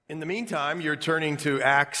In the meantime, you're turning to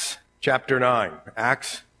Acts chapter 9.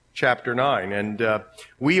 Acts chapter 9. And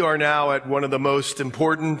we are now at one of the most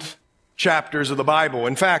important chapters of the Bible.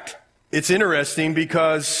 In fact, it's interesting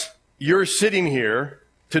because you're sitting here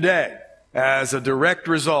today as a direct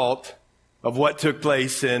result of what took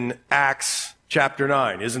place in Acts chapter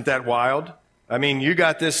 9. Isn't that wild? I mean, you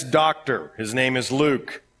got this doctor. His name is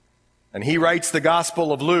Luke. And he writes the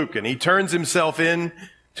Gospel of Luke, and he turns himself in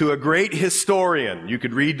to a great historian. You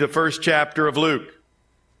could read the first chapter of Luke.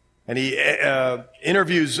 And he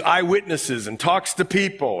interviews eyewitnesses and talks to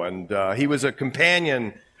people. And he was a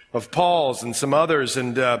companion of Paul's and some others.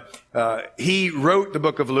 And he wrote the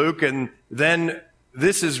book of Luke. And then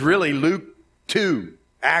this is really Luke 2.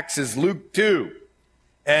 Acts is Luke 2.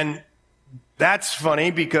 And that's funny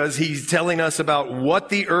because he's telling us about what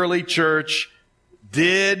the early church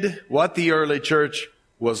did, what the early church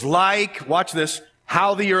was like. Watch this.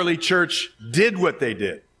 How the early church did what they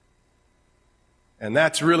did. And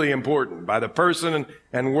that's really important by the person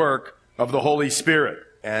and work of the Holy Spirit.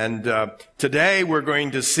 And today we're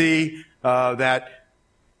going to see that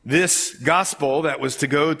this gospel that was to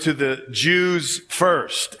go to the Jews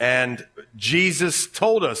first. And Jesus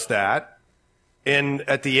told us that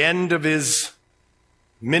at the end of his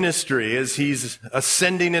ministry as he's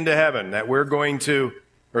ascending into heaven, that we're going to,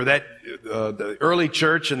 or that the early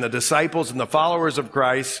church and the disciples and the followers of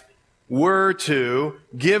Christ were to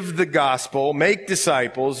give the gospel, make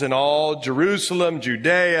disciples in all Jerusalem,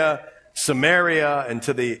 Judea, Samaria, and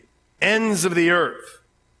to the ends of the earth.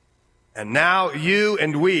 And now you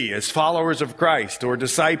and we, as followers of Christ, or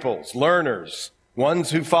disciples, learners,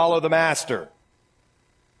 ones who follow the Master,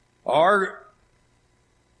 our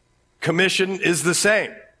commission is the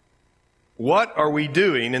same. What are we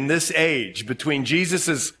doing in this age between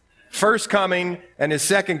Jesus' first coming and his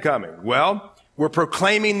second coming? Well, we're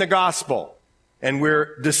proclaiming the gospel, and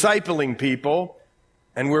we're discipling people,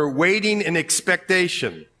 and we're waiting in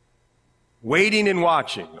expectation, waiting and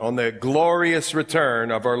watching on the glorious return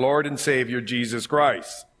of our Lord and Savior, Jesus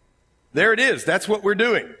Christ. There it is. That's what we're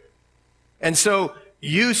doing. And so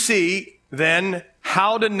you see then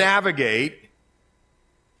how to navigate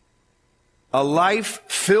a life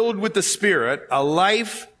filled with the Spirit, a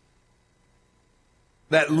life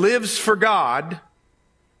that lives for God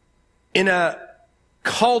in a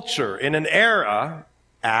culture, in an era,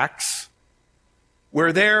 Acts,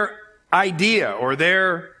 where their idea or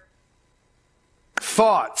their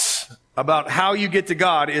thoughts about how you get to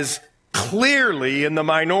God is clearly in the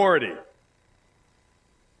minority.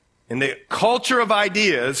 In the culture of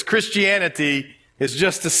ideas, Christianity is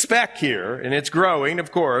just a speck here, and it's growing,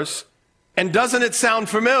 of course. And doesn't it sound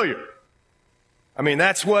familiar? I mean,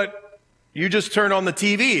 that's what you just turn on the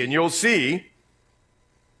TV and you'll see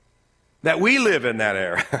that we live in that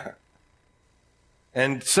era.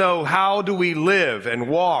 And so how do we live and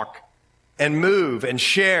walk and move and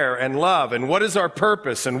share and love? And what is our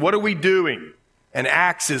purpose? And what are we doing? And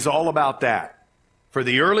Acts is all about that. For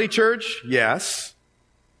the early church, yes,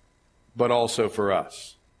 but also for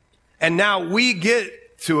us. And now we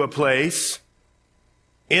get to a place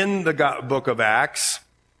in the book of Acts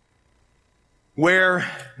where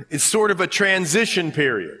it's sort of a transition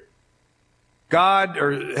period. God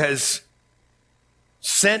has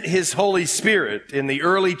sent his Holy Spirit in the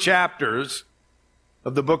early chapters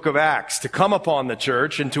of the book of Acts to come upon the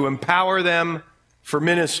church and to empower them for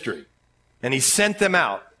ministry. And he sent them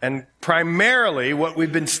out. And primarily what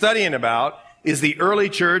we've been studying about is the early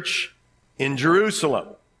church in Jerusalem.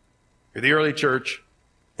 The early church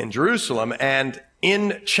in Jerusalem. And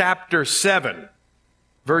in chapter 7,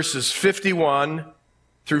 verses 51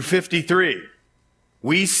 through 53,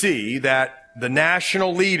 we see that the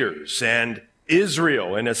national leaders and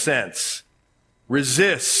Israel, in a sense,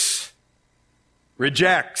 rejects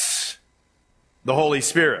the Holy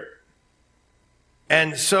Spirit.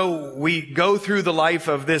 And so we go through the life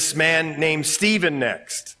of this man named Stephen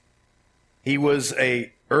next. He was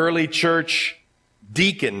an early church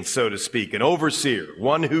deacon, so to speak, an overseer,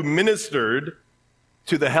 one who ministered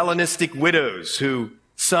to the Hellenistic widows who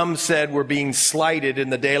some said were being slighted in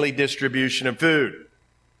the daily distribution of food.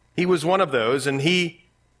 He was one of those, and he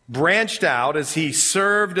branched out as he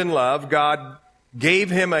served and loved. God gave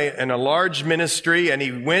him a large ministry, and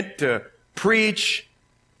he went to preach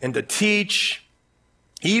and to teach,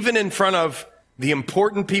 even in front of the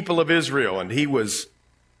important people of Israel, and he was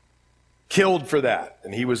killed for that,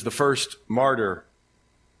 and he was the first martyr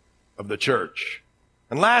of the church.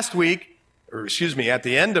 And last week, at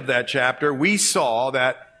the end of that chapter, we saw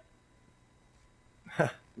that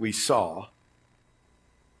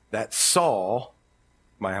Saul,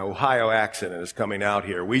 my Ohio accent is coming out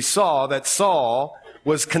here. We saw that Saul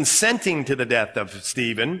was consenting to the death of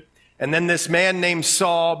Stephen. And then this man named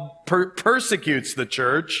Saul persecutes the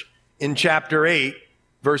church in chapter 8,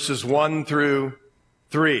 verses 1 through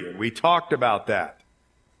 3. And we talked about that.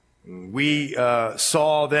 We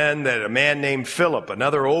saw then that a man named Philip,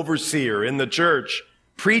 another overseer in the church,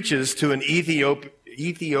 preaches to an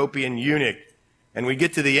Ethiopian eunuch. And we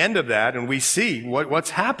get to the end of that and we see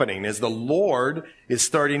what's happening as the Lord is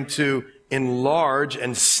starting to enlarge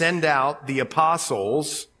and send out the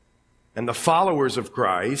apostles and the followers of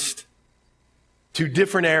Christ to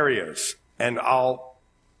different areas. And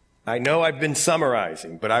I know I've been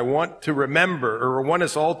summarizing, but I want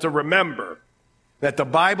us all to remember that the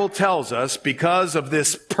Bible tells us because of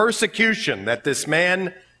this persecution that this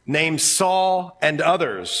man named Saul and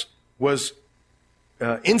others was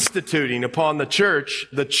instituting upon the church,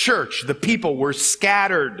 the people were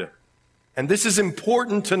scattered. And this is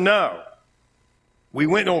important to know. We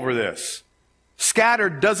went over this.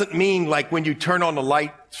 Scattered doesn't mean like when you turn on the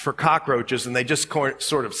lights for cockroaches and they just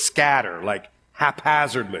sort of scatter, like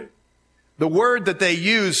haphazardly. The word that they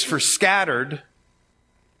use for scattered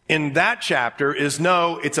in that chapter is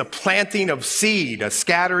it's a planting of seed, a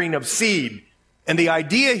scattering of seed. And the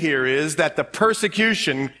idea here is that the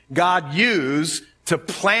persecution God used to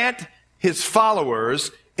plant his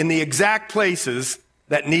followers in the exact places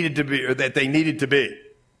that they needed to be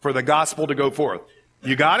for the gospel to go forth.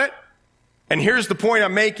 You got it? And here's the point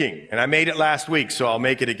I'm making, and I made it last week, so I'll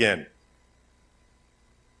make it again.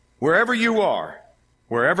 Wherever you are,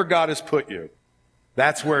 wherever God has put you,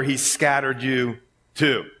 that's where he's scattered you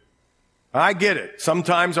to. I get it.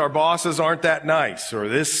 Sometimes our bosses aren't that nice, or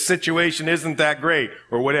this situation isn't that great,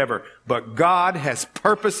 or whatever. But God has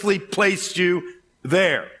purposely placed you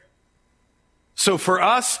there. So for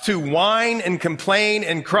us to whine and complain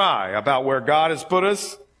and cry about where God has put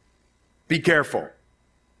us, be careful.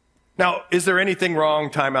 Now, is there anything wrong?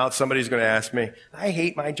 Time out. Somebody's going to ask me, I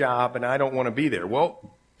hate my job and I don't want to be there.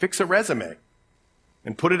 Well, fix a resume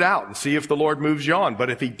and put it out and see if the Lord moves you on. But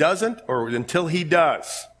if he doesn't, or until he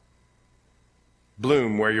does,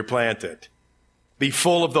 bloom where you're planted. Be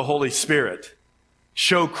full of the Holy Spirit.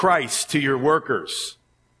 Show Christ to your workers.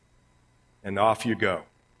 And off you go.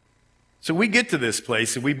 So we get to this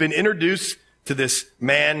place and we've been introduced to this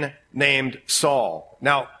man named Saul.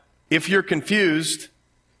 Now, if you're confused,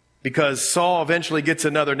 because Saul eventually gets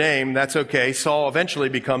another name, that's okay. Saul eventually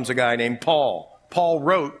becomes a guy named Paul. Paul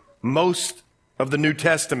wrote most of the New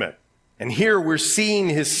Testament. And here we're seeing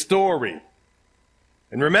his story.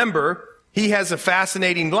 And remember, he has a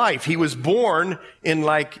fascinating life. He was born in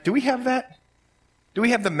do we have that? Do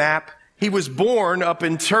we have the map? He was born up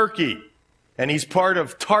in Turkey. And he's part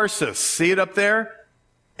of Tarsus. See it up there?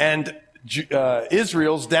 And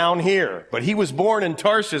Israel's down here. But he was born in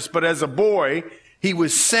Tarsus, but as a boy, he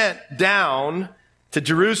was sent down to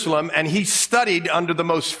Jerusalem, and he studied under the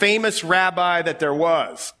most famous rabbi that there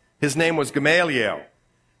was. His name was Gamaliel.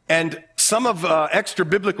 And some of extra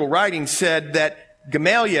biblical writing said that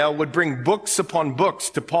Gamaliel would bring books upon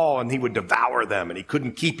books to Paul, and he would devour them, and he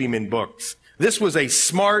couldn't keep him in books. This was a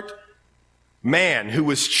smart man who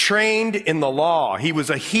was trained in the law. He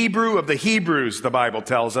was a Hebrew of the Hebrews, the Bible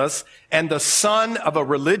tells us, and the son of a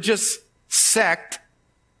religious sect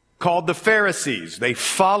called the Pharisees. They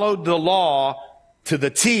followed the law to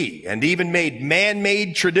the T and even made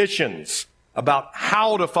man-made traditions about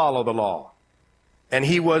how to follow the law. And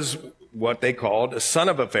he was what they called a son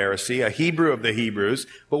of a Pharisee, a Hebrew of the Hebrews.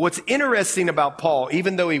 But what's interesting about Paul,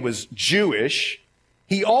 even though he was Jewish,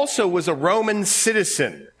 he also was a Roman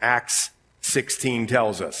citizen, Acts 16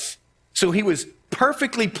 tells us. So he was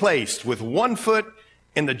perfectly placed with one foot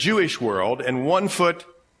in the Jewish world and one foot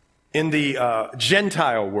in the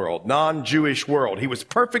Gentile world, non-Jewish world. He was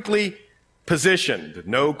perfectly positioned,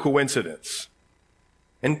 no coincidence.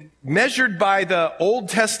 And measured by the Old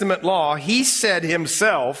Testament law, he said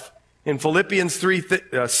himself in Philippians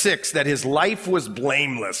 3:6 that his life was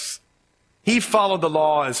blameless. He followed the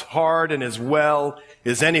law as hard and as well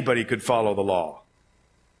as anybody could follow the law.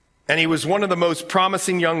 And he was one of the most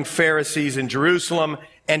promising young Pharisees in Jerusalem.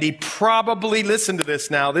 And he probably, listen to this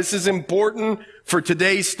now, this is important for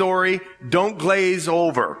today's story, don't glaze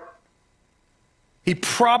over. He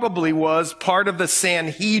probably was part of the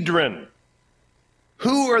Sanhedrin.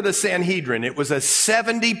 Who are the Sanhedrin? It was a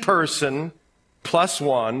 70-person plus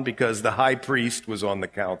one, because the high priest was on the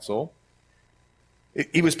council.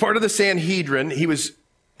 He was part of the Sanhedrin. He was,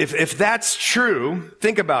 if that's true,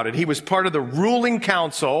 think about it. He was part of the ruling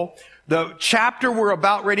council. The chapter we're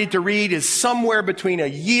about ready to read is somewhere between a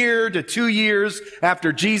year to 2 years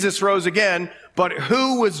after Jesus rose again. But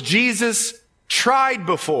who was Jesus tried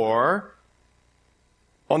before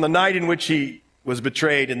on the night in which he was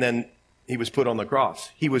betrayed, and then he was put on the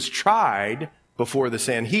cross. He was tried before the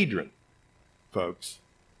Sanhedrin, folks.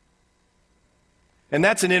 And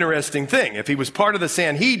that's an interesting thing. If he was part of the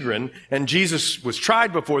Sanhedrin and Jesus was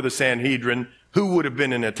tried before the Sanhedrin, who would have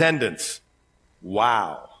been in attendance?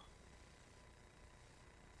 Wow.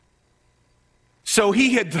 So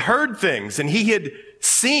he had heard things, and he had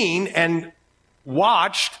seen and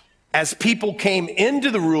watched as people came into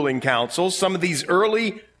the ruling council, some of these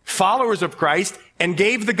early followers of Christ, and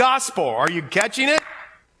gave the gospel. Are you catching it?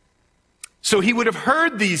 So he would have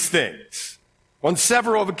heard these things on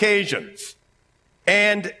several occasions.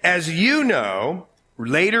 And as you know,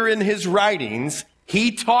 later in his writings,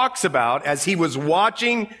 he talks about as he was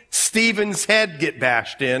watching Stephen's head get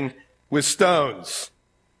bashed in with stones.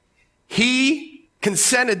 He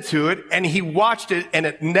consented to it, and he watched it, and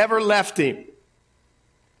it never left him.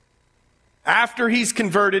 After he's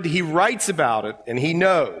converted, he writes about it, and he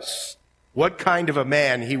knows what kind of a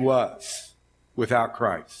man he was without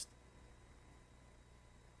Christ.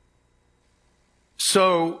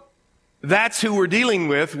 So that's who we're dealing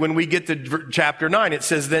with when we get to chapter 9. It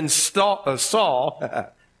says, then Saul,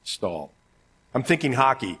 I'm thinking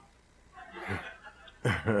hockey.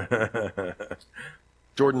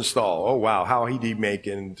 Jordan Stahl. Oh, wow. How he'd he make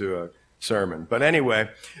it into a sermon. But anyway,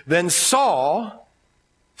 then Saul,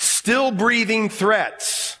 still breathing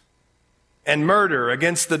threats and murder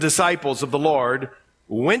against the disciples of the Lord,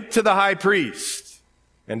 went to the high priest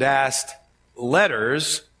and asked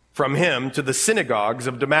letters from him to the synagogues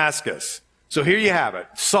of Damascus. So here you have it.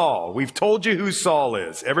 Saul. We've told you who Saul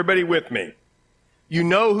is. Everybody with me. You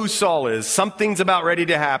know who Saul is. Something's about ready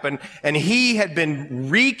to happen. And he had been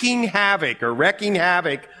wreaking havoc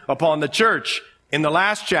upon the church in the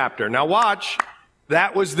last chapter. Now watch.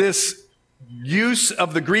 That was this use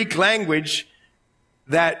of the Greek language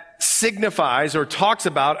that signifies or talks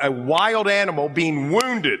about a wild animal being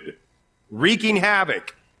wounded, wreaking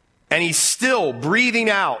havoc. And he's still breathing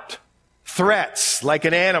out threats like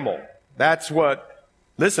an animal. That's what,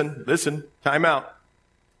 listen, time out.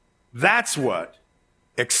 That's what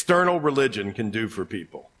external religion can do for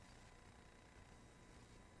people.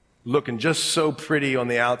 Looking just so pretty on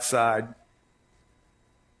the outside,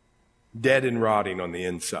 dead and rotting on the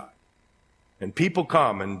inside. And people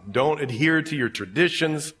come and don't adhere to your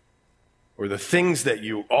traditions or the things that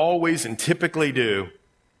you always and typically do.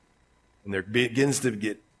 And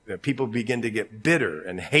people begin to get bitter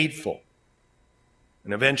and hateful.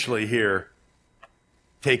 And eventually here,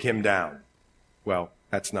 take him down. Well,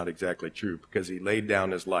 that's not exactly true because he laid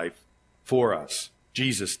down his life for us.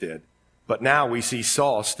 Jesus did. But now we see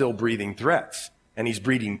Saul still breathing threats. And he's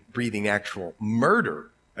breathing actual murder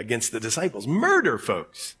against the disciples. Murder,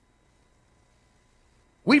 folks.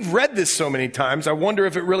 We've read this so many times, I wonder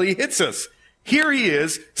if it really hits us. Here he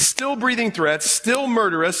is, still breathing threats, still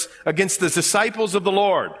murderous against the disciples of the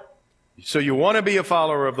Lord. So you want to be a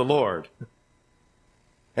follower of the Lord.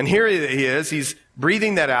 And here he is, he's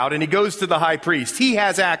breathing that out, and he goes to the high priest. He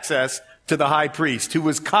has access to the high priest, who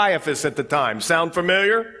was Caiaphas at the time. Sound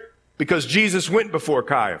familiar? Because Jesus went before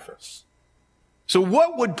Caiaphas. So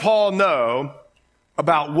what would Paul know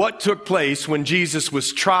about what took place when Jesus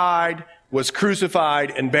was tried, was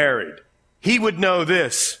crucified, and buried? He would know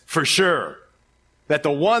this for sure, that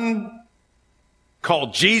the one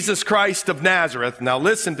called Jesus Christ of Nazareth, now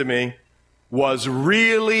listen to me, was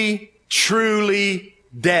really, truly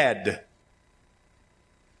dead.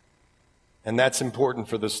 And that's important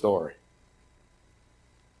for the story.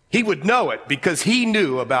 He would know it because he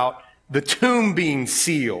knew about the tomb being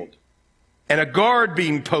sealed and a guard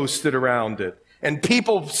being posted around it and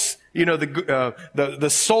people, the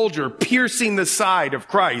soldier piercing the side of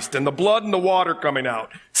Christ and the blood and the water coming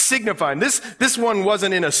out, signifying this one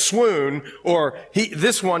wasn't in a swoon, or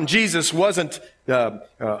this one, Jesus, wasn't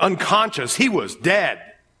unconscious. He was dead.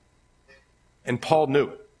 And Paul knew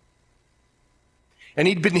it. And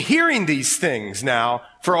he'd been hearing these things now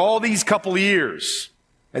for all these couple of years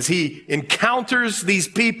as he encounters these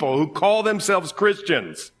people who call themselves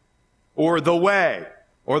Christians, or the way,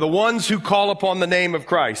 or the ones who call upon the name of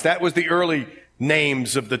Christ. That was the early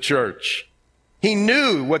names of the church. He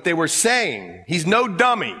knew what they were saying. He's no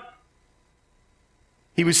dummy.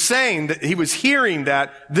 He was saying that he was hearing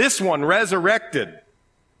that this one resurrected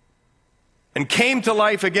and came to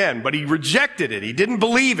life again, but he rejected it. He didn't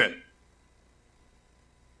believe it.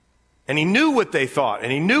 And he knew what they thought,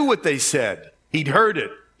 and he knew what they said. He'd heard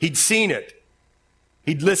it. He'd seen it.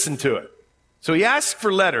 He'd listened to it. So he asked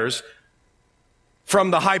for letters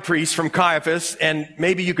from the high priest, from Caiaphas, and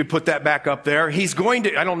maybe you could put that back up there. He's going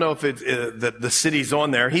to, I don't know if it's, the city's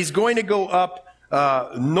on there. He's going to go up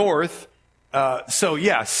north.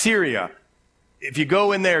 Syria. if you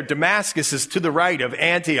go in there, Damascus is to the right of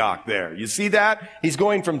Antioch there. You see that? He's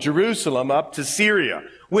going from Jerusalem up to Syria,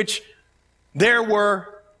 which there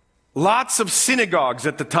were lots of synagogues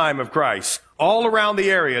at the time of Christ all around the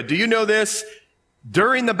area. Do you know this?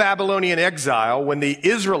 During the Babylonian exile, when the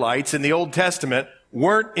Israelites in the Old Testament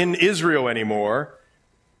weren't in Israel anymore,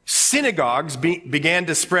 synagogues began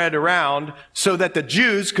to spread around so that the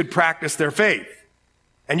Jews could practice their faith.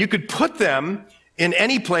 And you could put them in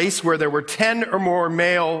any place where there were 10 or more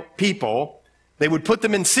male people. They would put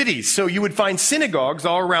them in cities. So you would find synagogues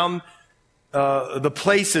all around the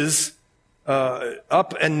places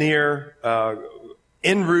up and near,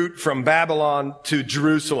 en route from Babylon to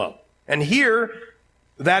Jerusalem. And here,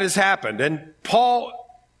 that has happened. And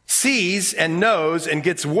Paul sees and knows and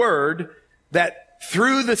gets word that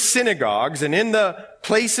through the synagogues and in the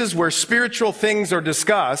places where spiritual things are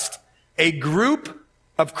discussed, a group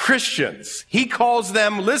of Christians, he calls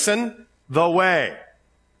them, listen, the way.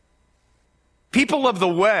 People of the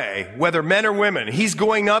way, whether men or women, he's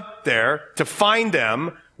going up there to find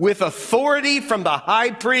them with authority from the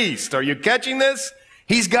high priest. Are you catching this?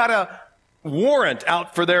 He's got a warrant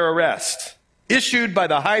out for their arrest, issued by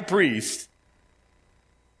the high priest.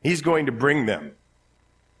 He's going to bring them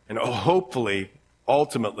and hopefully,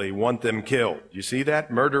 ultimately, want them killed. You see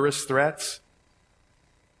that? Murderous threats.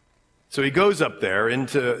 So he goes up there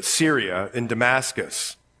into Syria, in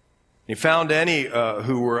Damascus. He found any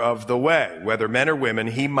who were of the way, whether men or women,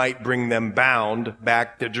 he might bring them bound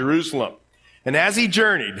back to Jerusalem. And as he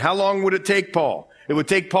journeyed, how long would it take Paul? It would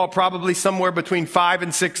take Paul probably somewhere between 5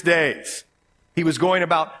 and 6 days. He was going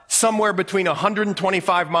about somewhere between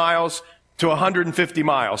 125 miles to 150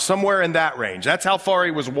 miles, somewhere in that range. That's how far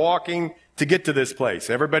he was walking to get to this place.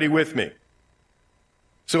 Everybody with me?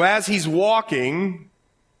 So as he's walking,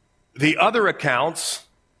 the other accounts,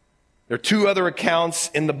 there are 2 other accounts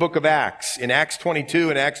in the book of Acts, in Acts 22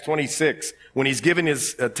 and Acts 26. When he's given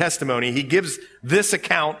his testimony, he gives this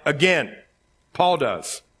account again. Paul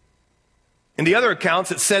does. In the other accounts,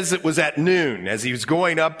 it says it was at noon as he was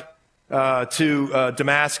going up to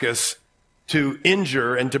Damascus to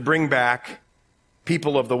injure and to bring back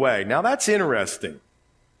people of the way. Now that's interesting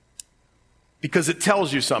because it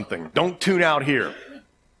tells you something. Don't tune out here.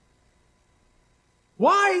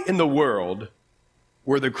 Why in the world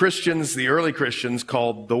were the Christians, the early Christians,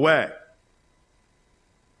 called the way?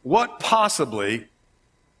 What possibly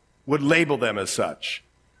would label them as such?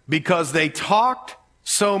 Because they talked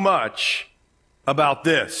so much about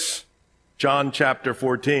this. John chapter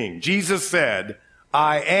 14. Jesus said,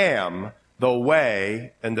 I am the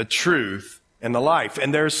way and the truth and the life.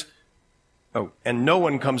 And and no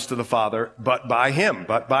one comes to the Father but by him,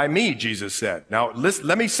 but by me, Jesus said. Now, listen,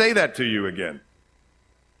 let me say that to you again.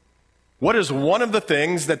 What is one of the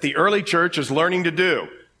things that the early church is learning to do?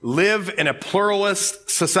 Live in a pluralist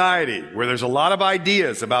society where there's a lot of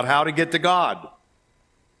ideas about how to get to God.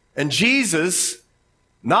 And Jesus,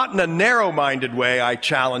 not in a narrow-minded way, I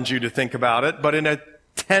challenge you to think about it, but in a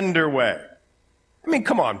tender way. I mean,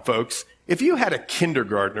 come on, folks. If you had a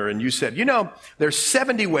kindergartner and you said, you know, there's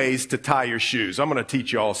 70 ways to tie your shoes. I'm going to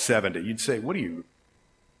teach you all 70. You'd say, what are you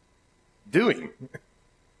doing?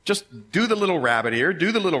 Just do the little rabbit here,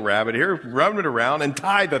 run it around and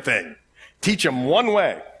tie the thing. Teach them one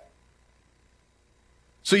way.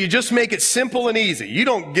 So you just make it simple and easy. You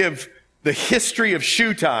don't give the history of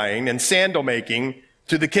shoe tying and sandal making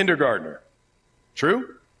to the kindergartner.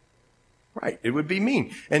 True? Right. It would be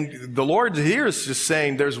mean. And the Lord here is just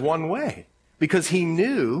saying there's one way. Because he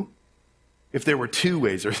knew if there were 2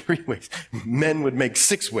 ways or 3 ways, men would make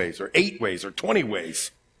 6 ways or 8 ways or 20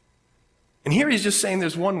 ways. And here he's just saying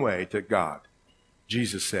there's one way to God.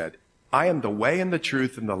 Jesus said, I am the way and the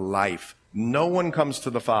truth and the life. No one comes to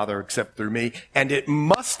the Father except through me. And it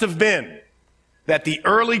must have been that the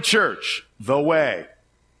early church, the way,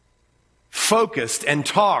 focused and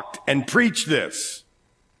talked and preached this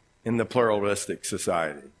in the pluralistic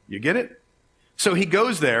society. You get it? So he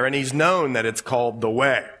goes there and he's known that it's called the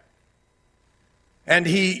way. And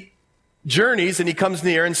he journeys and he comes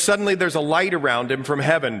near and suddenly there's a light around him from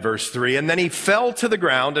heaven, verse 3. And then he fell to the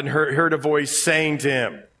ground and heard a voice saying to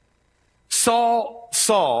him, Saul,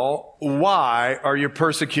 Saul, why are you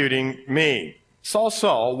persecuting me? Saul,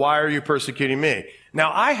 Saul, why are you persecuting me?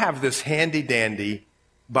 Now, I have this handy-dandy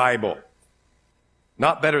Bible.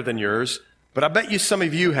 Not better than yours, but I bet you some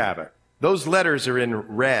of you have it. Those letters are in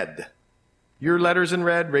red. Your letters in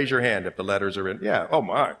red? Raise your hand if the letters are in. Yeah, oh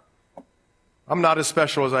my. I'm not as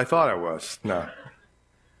special as I thought I was. No.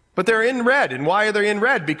 But they're in red. And why are they in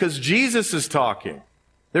red? Because Jesus is talking.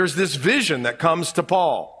 There's this vision that comes to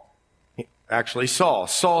Paul. Actually, Saul.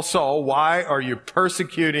 Saul, Saul, why are you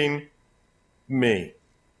persecuting me.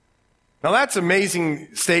 Now that's an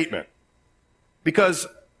amazing statement, because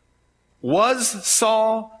was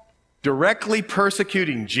Saul directly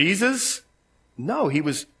persecuting Jesus? No, he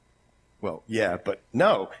was, well, yeah, but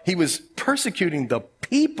no, he was persecuting the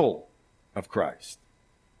people of Christ.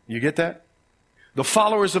 You get that? The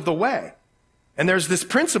followers of the way. And there's this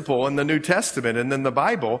principle in the New Testament and in the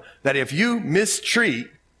Bible that if you mistreat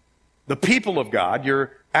the people of God,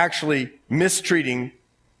 you're actually mistreating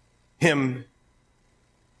himself.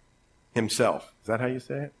 Is that how you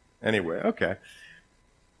say it? Anyway, okay.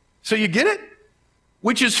 So you get it?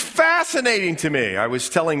 Which is fascinating to me. I was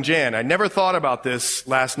telling Jan, I never thought about this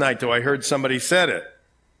last night till I heard somebody said it.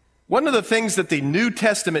 One of the things that the New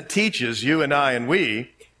Testament teaches, you and I and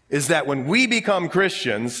we, is that when we become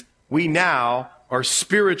Christians, we now are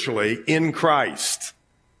spiritually in Christ.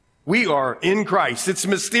 We are in Christ. It's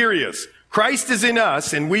mysterious. Christ is in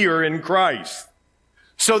us and we are in Christ.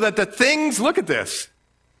 So that the things, look at this,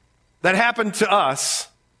 that happen to us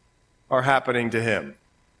are happening to him.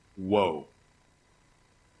 Whoa.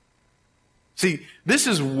 See, this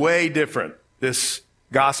is way different, this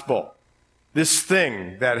gospel, this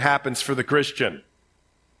thing that happens for the Christian.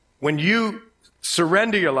 When you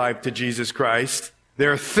surrender your life to Jesus Christ,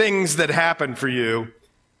 there are things that happen for you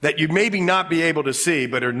that you maybe not be able to see,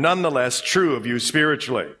 but are nonetheless true of you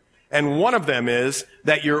spiritually. And one of them is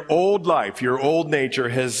that your old life, your old nature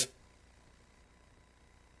has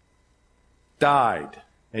died,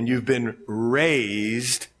 and you've been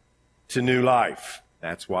raised to new life.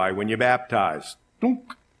 That's why when you baptize,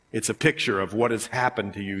 it's a picture of what has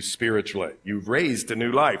happened to you spiritually. You've raised to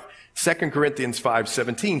new life. 2 Corinthians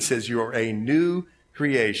 5:17 says you're a new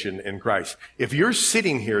creation in Christ. If you're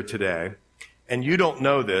sitting here today and you don't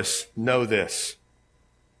know this, know this.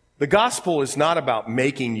 The gospel is not about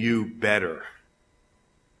making you better.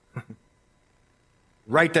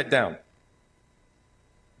 Write that down.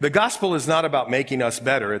 The gospel is not about making us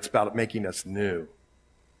better. It's about making us new.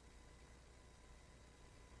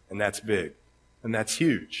 And that's big. And that's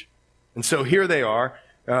huge. And so here they are,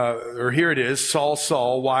 or here it is, Saul,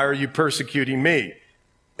 Saul, why are you persecuting me?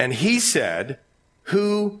 And he said,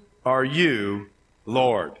 who are you,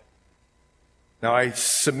 Lord? Now I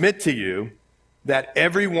submit to you that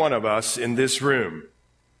every one of us in this room,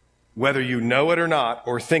 whether you know it or not,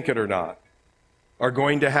 or think it or not, are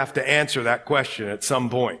going to have to answer that question at some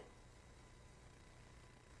point.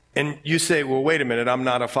 And you say, well, wait a minute, I'm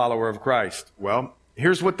not a follower of Christ. Well,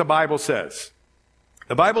 here's what the Bible says.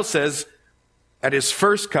 The Bible says at his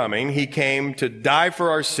first coming, he came to die for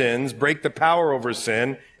our sins, break the power over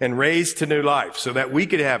sin, and raise to new life so that we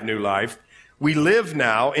could have new life. We live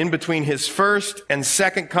now in between his first and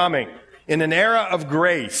second coming in an era of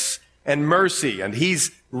grace and mercy. And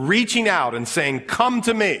he's reaching out and saying, come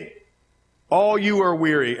to me, all you are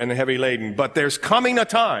weary and heavy laden. But there's coming a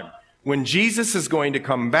time when Jesus is going to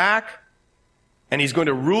come back, and he's going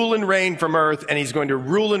to rule and reign from earth, and he's going to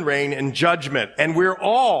rule and reign in judgment. And we're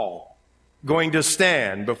all going to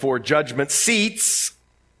stand before judgment seats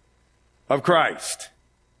of Christ.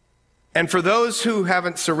 And for those who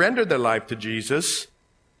haven't surrendered their life to Jesus,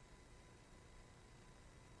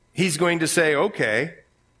 he's going to say, okay,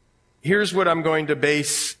 here's what I'm going to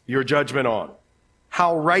base your judgment on.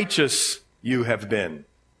 How righteous you have been.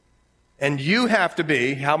 And you have to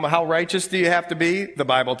be, how righteous do you have to be? The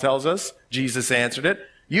Bible tells us. Jesus answered it.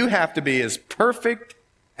 You have to be as perfect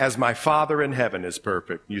as my Father in heaven is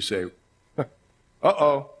perfect. You say,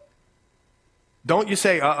 uh-oh. Don't you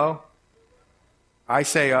say uh-oh? I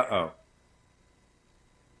say uh-oh.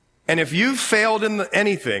 And if you've failed in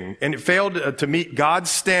anything, and failed to meet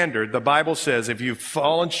God's standard, the Bible says if you've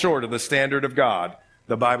fallen short of the standard of God,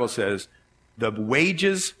 the Bible says the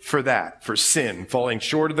wages for that, for sin, falling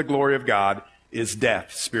short of the glory of God, is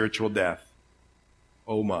death, spiritual death.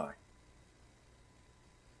 Oh my.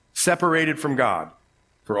 Separated from God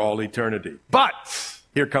for all eternity. But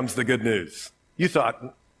here comes the good news. You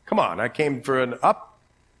thought, come on, I came for an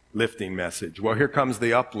uplifting message. Well, here comes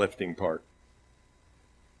the uplifting part.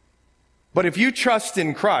 But if you trust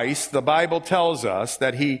in Christ, the Bible tells us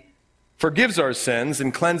that he forgives our sins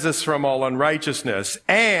and cleanses us from all unrighteousness.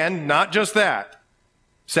 And not just that.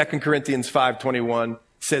 2 Corinthians 5:21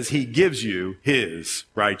 says he gives you his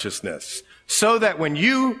righteousness. So that when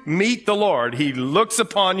you meet the Lord, he looks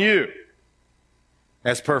upon you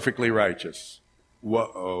as perfectly righteous.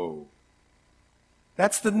 Whoa.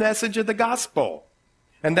 That's the message of the gospel.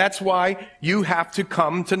 And that's why you have to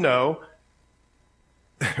come to know,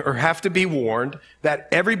 or have to be warned, that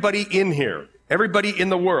everybody in here, everybody in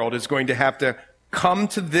the world is going to have to come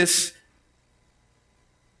to this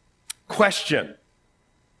question.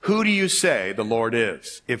 who do you say the Lord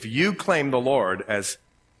is? If you claim the Lord as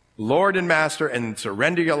Lord and Master and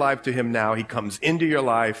surrender your life to him now, he comes into your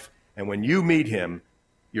life, and when you meet him,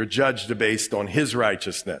 you're judged based on his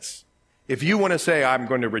righteousness. If you want to say, I'm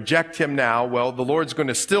going to reject him now, well, the Lord's going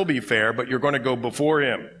to still be fair, but you're going to go before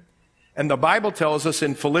him. And the Bible tells us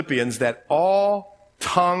in Philippians that all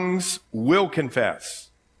tongues will confess,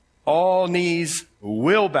 all knees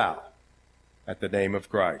will bow at the name of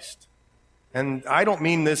Christ. And I don't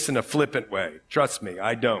mean this in a flippant way. Trust me,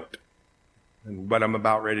 I don't. And what I'm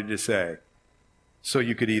about ready to say. So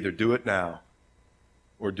you could either do it now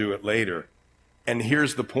or do it later. And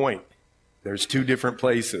here's the point. There's two different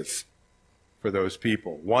places for those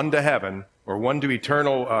people. One to heaven, or one to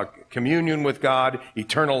eternal communion with God,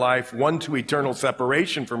 eternal life, one to eternal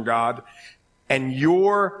separation from God. And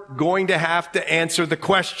you're going to have to answer the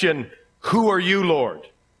question, who are you, Lord?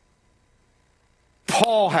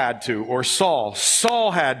 Paul had to, or Saul.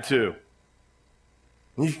 Saul had to.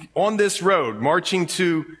 On this road, marching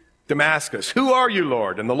to Damascus, who are you,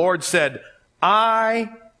 Lord? And the Lord said,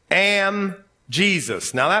 I am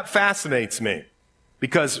Jesus. Now that fascinates me,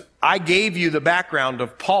 because I gave you the background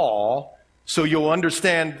of Paul so you'll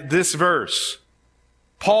understand this verse.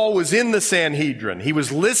 Paul was in the Sanhedrin. He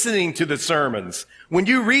was listening to the sermons. When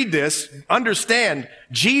you read this, understand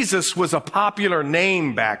Jesus was a popular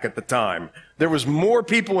name back at the time. There was more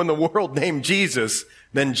people in the world named Jesus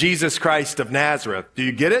than Jesus Christ of Nazareth. Do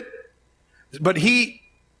you get it? But he,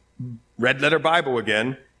 red letter Bible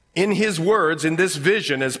again, in his words, in this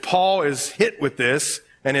vision, as Paul is hit with this,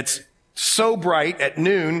 and it's so bright at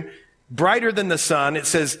noon, brighter than the sun,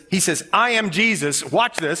 he says, I am Jesus.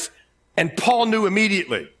 Watch this. And Paul knew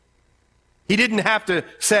immediately. He didn't have to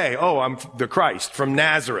say, oh, I'm the Christ from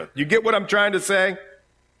Nazareth. You get what I'm trying to say?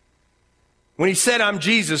 When he said, I'm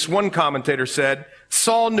Jesus, one commentator said,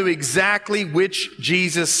 Saul knew exactly which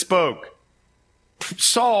Jesus spoke.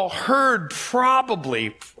 Saul heard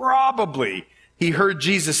probably, he heard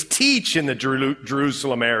Jesus teach in the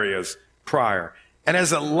Jerusalem areas prior. And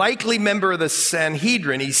as a likely member of the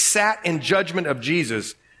Sanhedrin, he sat in judgment of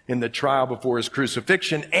Jesus in the trial before his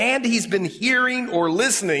crucifixion, and he's been hearing or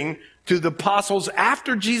listening to the apostles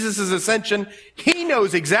after Jesus' ascension. He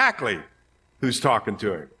knows exactly who's talking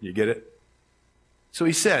to him. You get it? So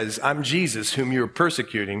he says, I'm Jesus whom you're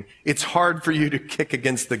persecuting. It's hard for you to kick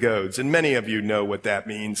against the goads. And many of you know what that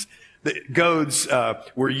means. The goads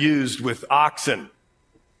were used with oxen.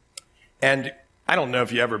 And I don't know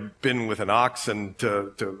if you ever been with an oxen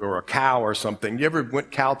or a cow or something. You ever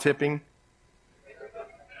went cow tipping?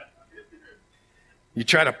 You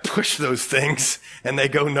try to push those things and they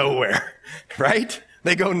go nowhere, right?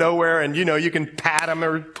 They go nowhere, and you can pat them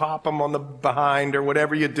or pop them on the behind or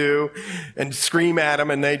whatever you do and scream at them,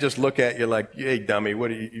 and they just look at you like, hey, dummy,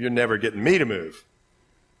 you're never getting me to move.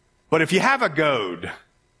 But if you have a goad,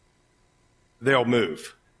 they'll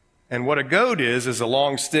move. And what a goad is a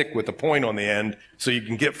long stick with a point on the end so you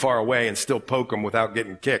can get far away and still poke them without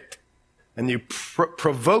getting kicked. And you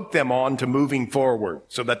provoke them on to moving forward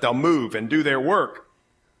so that they'll move and do their work.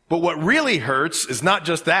 But what really hurts is not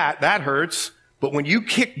just that hurts, but when you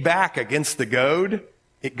kick back against the goad,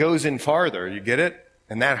 it goes in farther. You get it?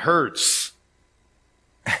 And that hurts.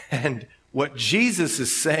 And what Jesus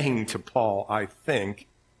is saying to Paul, I think,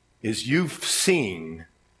 is you've seen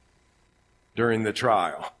during the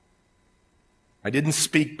trial. I didn't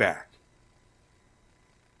speak back.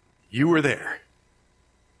 You were there.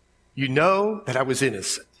 You know that I was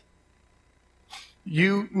innocent.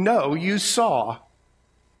 You saw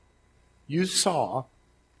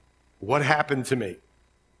what happened to me.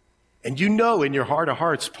 And you know in your heart of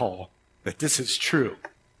hearts, Paul, that this is true.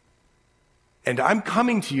 And I'm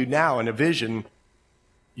coming to you now in a vision.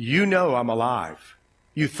 You know I'm alive.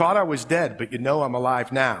 You thought I was dead, but you know I'm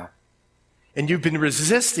alive now. And you've been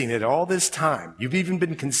resisting it all this time. You've even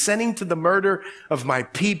been consenting to the murder of my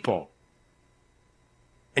people.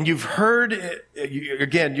 And you've heard,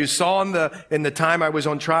 again, you saw in the time I was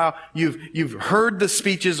on trial, you've heard the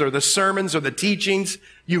speeches or the sermons or the teachings.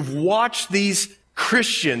 You've watched these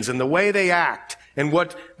Christians and the way they act and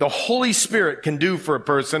what the Holy Spirit can do for a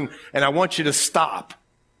person. And I want you to stop.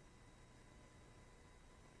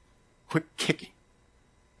 Quit kicking.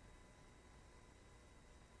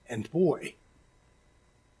 And boy,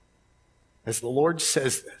 as the Lord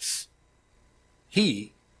says this,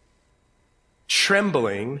 he,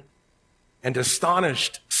 trembling and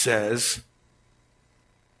astonished, says,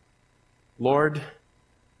 Lord,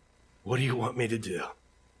 what do you want me to do?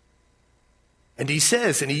 And he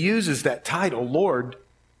says, and he uses that title, Lord,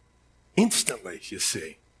 instantly, you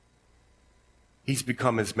see. He's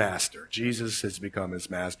become his master. Jesus has become his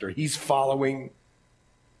master. He's following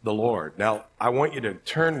the Lord. Now, I want you to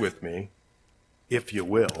turn with me, if you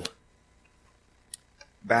will,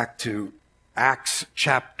 back to Acts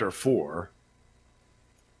chapter 4,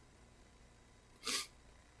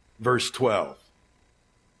 verse 12.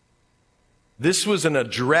 This was an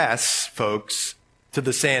address, folks, to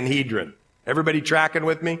the Sanhedrin. Everybody tracking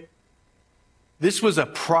with me? This was a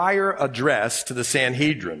prior address to the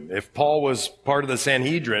Sanhedrin. If Paul was part of the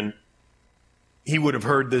Sanhedrin, he would have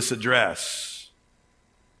heard this address.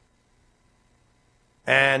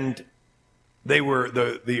 And they were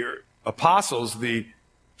the apostles, the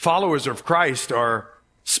followers of Christ are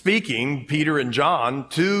speaking, Peter and John,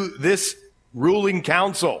 to this ruling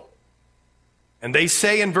council. And they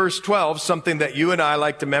say in verse 12 something that you and I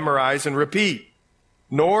like to memorize and repeat.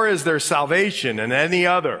 Nor is there salvation in any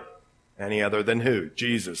other than who?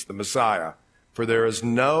 Jesus, the Messiah. For there is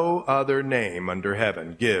no other name under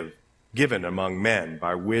heaven given among men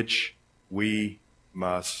by which we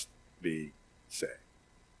must be saved.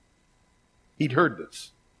 He'd heard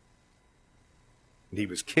this. And he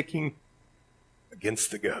was kicking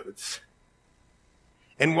against the goads.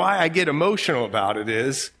 And why I get emotional about it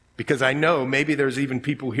is because I know maybe there's even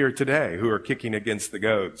people here today who are kicking against the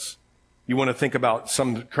goads. You want to think about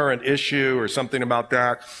some current issue or something about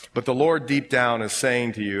that, but the Lord deep down is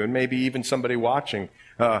saying to you, and maybe even somebody watching,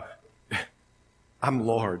 I'm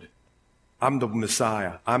Lord. I'm the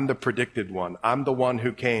Messiah. I'm the predicted one. I'm the one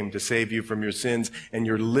who came to save you from your sins, and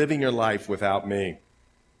you're living your life without me.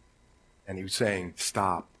 And he was saying,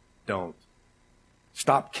 stop, don't.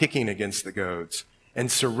 Stop kicking against the goads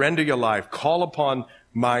and surrender your life. Call upon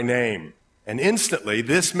my name. And instantly,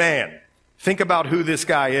 this man, think about who this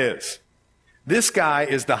guy is. This guy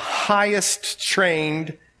is the highest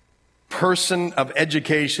trained person of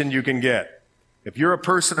education you can get. If you're a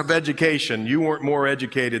person of education, you weren't more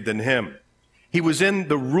educated than him. He was in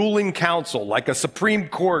the ruling council, like a Supreme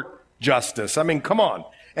Court justice. I mean, come on.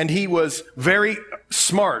 And he was very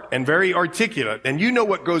smart and very articulate. And you know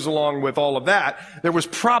what goes along with all of that. There was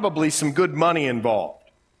probably some good money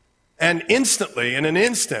involved. And instantly, in an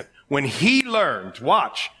instant, when he learned,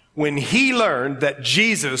 when he learned that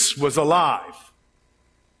Jesus was alive,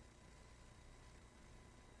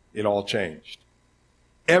 it all changed.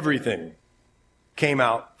 Everything came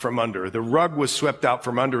out from under. The rug was swept out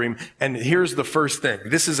from under him. And here's the first thing.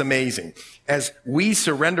 This is amazing. As we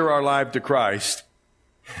surrender our life to Christ,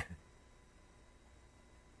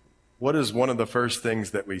 what is one of the first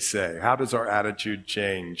things that we say? How does our attitude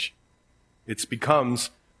change? It becomes,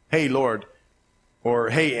 hey, Lord, or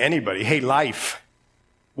hey, anybody, hey, life,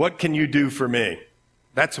 what can you do for me?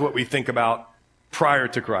 That's what we think about prior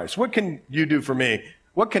to Christ. What can you do for me?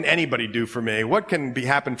 What can anybody do for me? What can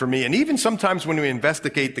happen for me? And even sometimes when we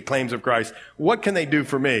investigate the claims of Christ, what can they do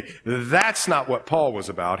for me? That's not what Paul was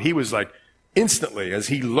about. He was like, instantly, as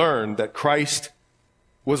he learned that Christ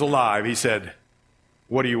was alive, he said,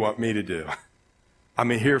 what do you want me to do? I'm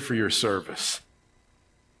here for your service.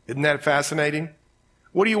 Isn't that fascinating?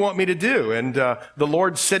 What do you want me to do? And the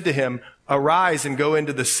Lord said to him, arise and go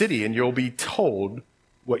into the city, and you'll be told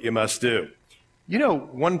what you must do. You know,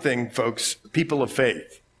 one thing, folks, people of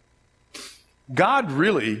faith, God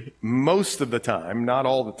really, most of the time, not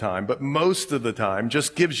all the time, but most of the time,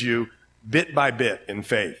 just gives you bit by bit in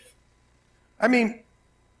faith. I mean,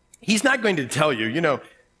 he's not going to tell you,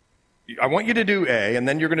 I want you to do A, and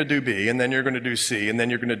then you're going to do B, and then you're going to do C, and then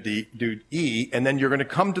you're going to do E, and then you're going to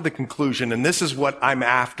come to the conclusion, and this is what I'm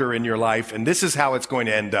after in your life, and this is how it's going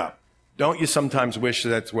to end up. Don't you sometimes wish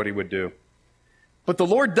that's what he would do? But the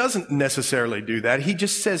Lord doesn't necessarily do that. He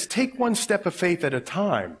just says, take one step of faith at a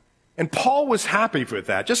time. And Paul was happy with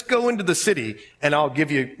that. Just go into the city, and I'll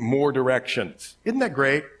give you more directions. Isn't that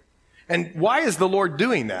great? And why is the Lord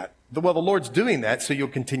doing that? Well, the Lord's doing that so you'll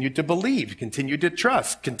continue to believe, continue to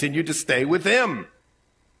trust, continue to stay with him.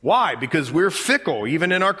 Why? Because we're fickle,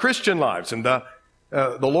 even in our Christian lives. And the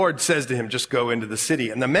Lord says to him, just go into the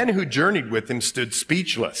city. And the men who journeyed with him stood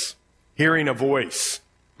speechless, hearing a voice,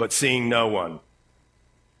 but seeing no one.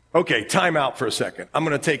 Okay, time out for a second. I'm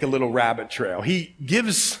going to take a little rabbit trail. He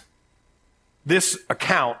gives this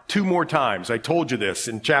account two more times. I told you this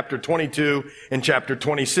in chapter 22 and chapter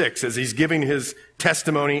 26 as he's giving his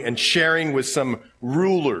testimony and sharing with some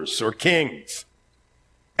rulers or kings.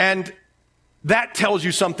 And that tells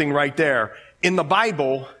you something right there. In the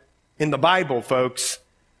Bible, folks,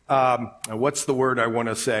 what's the word I want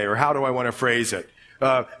to say, or how do I want to phrase it?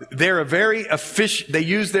 They're a very efficient, they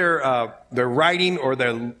use their writing or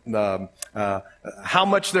their, how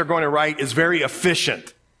much they're going to write is very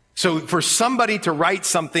efficient. So for somebody to write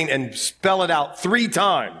something and spell it out 3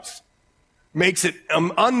 times makes it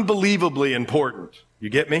unbelievably important. You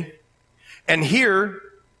get me? And here,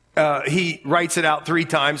 he writes it out 3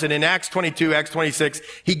 times. And in Acts 22, Acts 26,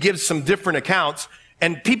 he gives some different accounts.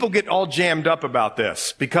 And people get all jammed up about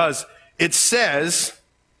this because it says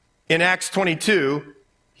in Acts 22,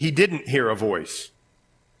 he didn't hear a voice.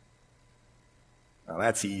 Now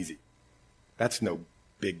that's easy. That's no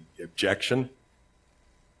big objection.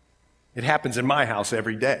 It happens in my house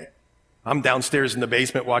every day. I'm downstairs in the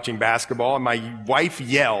basement watching basketball, and my wife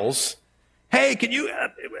yells, "Hey, can you..."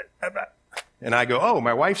 And I go, "Oh,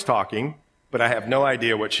 my wife's talking," but I have no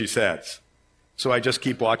idea what she says. So I just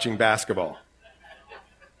keep watching basketball.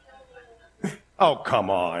 Oh, come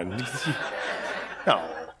on. No.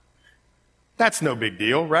 That's no big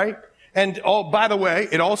deal, right? And by the way,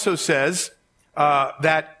 it also says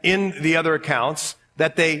that in the other accounts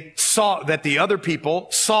that the other people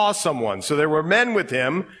saw someone. So there were men with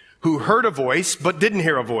him who heard a voice but didn't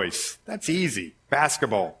hear a voice. That's easy.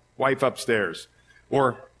 Basketball, wife upstairs,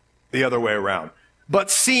 or the other way around. But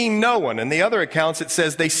seeing no one. In the other accounts, it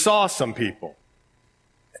says they saw some people.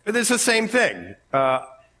 It's the same thing.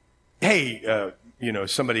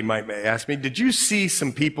 Somebody might ask me, "Did you see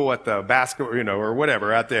some people at the basketball, or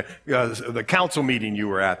whatever, at the council meeting you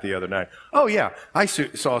were at the other night?" "Oh, yeah, I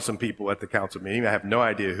saw some people at the council meeting. I have no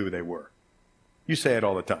idea who they were." You say it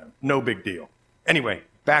all the time. No big deal. Anyway,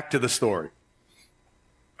 back to the story.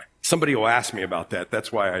 Somebody will ask me about that.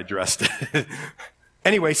 That's why I addressed it.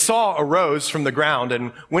 Anyway, Saul arose from the ground,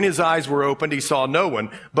 and when his eyes were opened, he saw no one.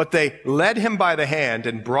 But they led him by the hand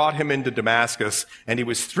and brought him into Damascus. And he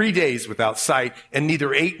was 3 days without sight, and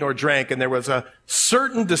neither ate nor drank. And there was a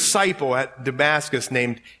certain disciple at Damascus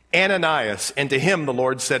named Ananias. And to him the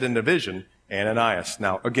Lord said in a vision, "Ananias."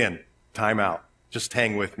 Now, again, time out. Just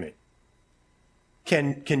hang with me.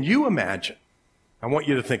 Can you imagine? I want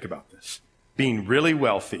you to think about this. Being really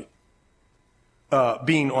wealthy.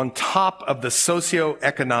 Being on top of the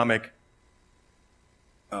socioeconomic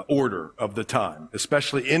order of the time,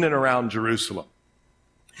 especially in and around Jerusalem.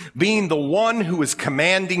 Being the one who was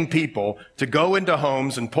commanding people to go into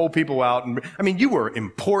homes and pull people out. You were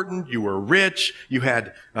important, you were rich, you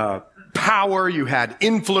had power, you had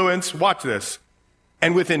influence. Watch this.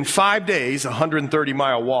 And within 5 days,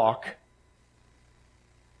 130-mile walk,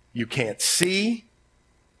 you can't see,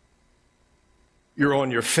 you're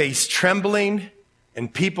on your face trembling,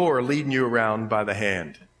 and people are leading you around by the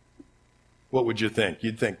hand. What would you think?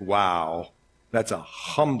 You'd think, wow, that's a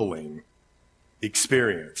humbling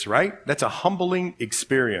experience, right? That's a humbling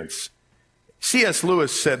experience. C.S.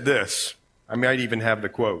 Lewis said this. I might even have the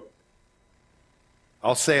quote.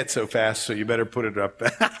 I'll say it so fast, so you better put it up.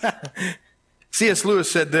 C.S. Lewis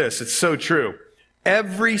said this. It's so true.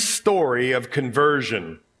 Every story of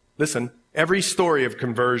conversion, listen, every story of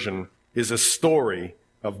conversion is a story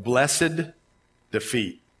of blessed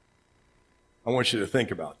defeat. I want you to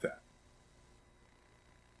think about that.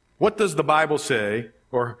 What does the Bible say,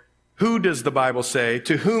 or who does the Bible say,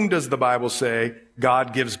 to whom does the Bible say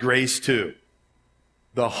God gives grace to?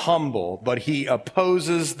 The humble, but he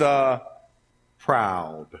opposes the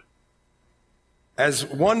proud. As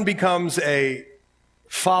one becomes a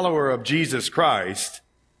follower of Jesus Christ,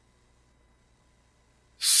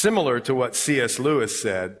 similar to what C.S. Lewis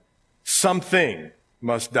said, something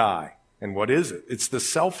must die. And what is it? It's the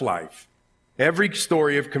self-life. Every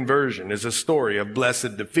story of conversion is a story of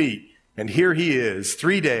blessed defeat. And here he is,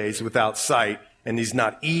 3 days without sight, and he's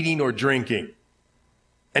not eating or drinking.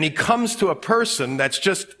 And he comes to a person that's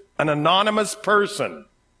just an anonymous person.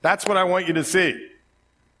 That's what I want you to see.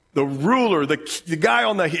 The ruler, the guy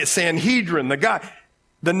on the Sanhedrin,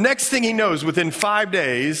 the next thing he knows, within 5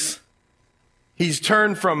 days, he's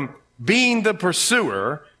turned from being the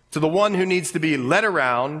pursuer to the one who needs to be led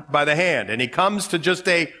around by the hand. And he comes to just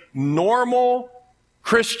a normal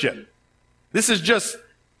Christian. This is just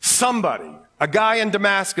somebody, a guy in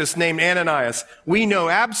Damascus named Ananias. We know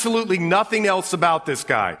absolutely nothing else about this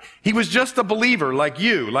guy. He was just a believer like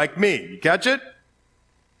you, like me. You catch it?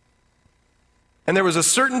 And there was a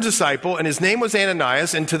certain disciple, and his name was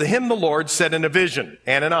Ananias, and to him the Lord said in a vision,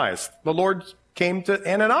 Ananias. The Lord came to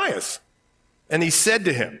Ananias, and he said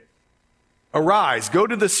to him, "Arise, go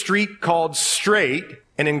to the street called Straight,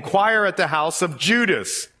 and inquire at the house of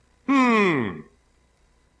Judas.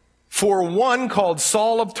 For one called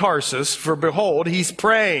Saul of Tarsus, for behold, he's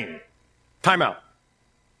praying." Time out.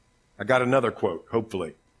 I got another quote,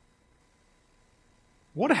 hopefully.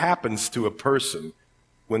 What happens to a person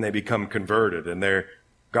when they become converted and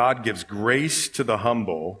God gives grace to the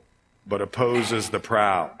humble, but opposes the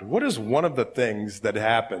proud? What is one of the things that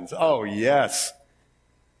happens? Oh, yes.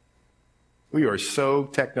 We are so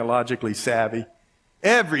technologically savvy.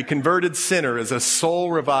 Every converted sinner is a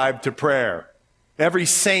soul revived to prayer. Every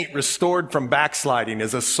saint restored from backsliding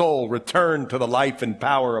is a soul returned to the life and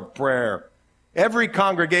power of prayer. Every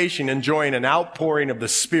congregation enjoying an outpouring of the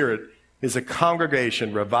Spirit is a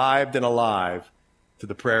congregation revived and alive to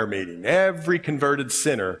the prayer meeting. Every converted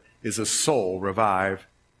sinner is a soul revived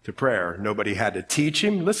to prayer. Nobody had to teach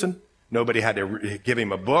him. Listen, nobody had to give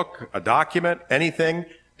him a book, a document, anything.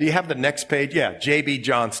 Do you have the next page? Yeah, J.B.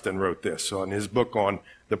 Johnston wrote this on his book on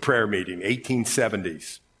the prayer meeting,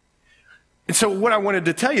 1870s. And so what I wanted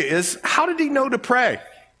to tell you is, how did he know to pray?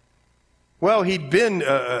 Well, he'd been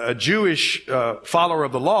a Jewish follower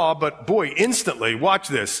of the law, but boy, instantly, watch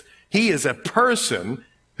this, he is a person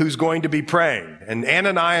who's going to be praying. And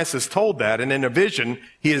Ananias is told that, and in a vision,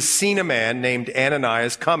 he has seen a man named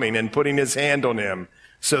Ananias coming and putting his hand on him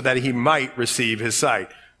so that he might receive his sight.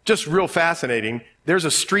 Just real fascinating. There's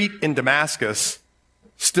a street in Damascus,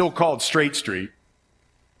 still called Straight Street,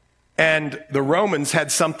 and the Romans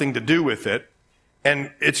had something to do with it.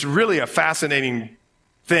 And it's really a fascinating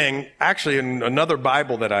thing. Actually, in another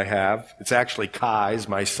Bible that I have, it's actually Kai's,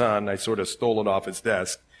 my son. I sort of stole it off his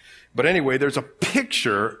desk. But anyway, there's a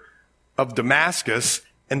picture of Damascus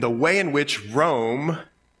and the way in which Rome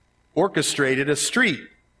orchestrated a street.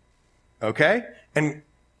 Okay? And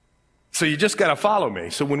so you just got to follow me.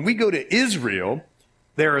 So when we go to Israel,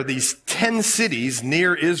 there are these 10 cities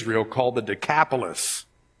near Israel called the Decapolis.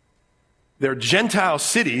 They're Gentile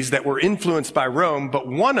cities that were influenced by Rome, but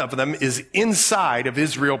one of them is inside of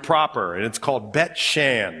Israel proper, and it's called Bet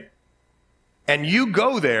Shan. And you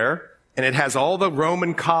go there, and it has all the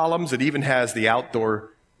Roman columns. It even has the outdoor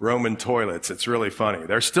Roman toilets. It's really funny.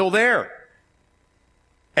 They're still there.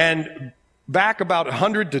 And back about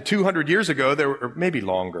 100 to 200 years ago, or maybe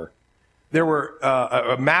longer, there were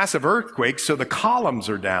a massive earthquake, so the columns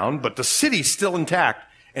are down, but the city's still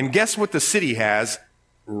intact. And guess what the city has?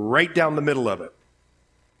 Right down the middle of it,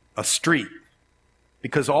 a street,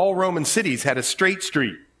 because all Roman cities had a straight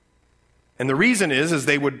street. And the reason is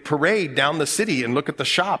they would parade down the city and look at the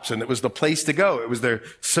shops, and it was the place to go. It was their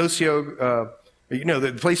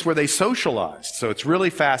the place where they socialized. So it's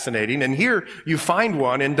really fascinating. And here you find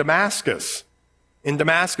one in Damascus. In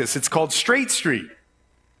Damascus, it's called Straight Street.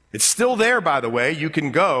 It's still there, by the way. You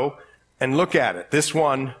can go and look at it. This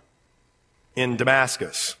one in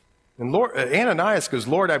Damascus. And Ananias goes,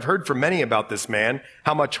 Lord, I've heard from many about this man,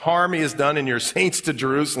 how much harm he has done in your saints to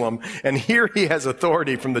Jerusalem. And here he has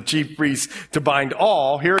authority from the chief priests to bind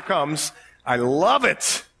all. Here it comes. I love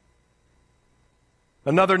it.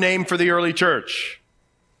 Another name for the early church.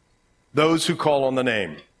 Those who call on the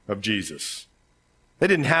name of Jesus. They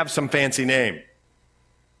didn't have some fancy name.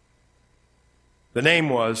 The name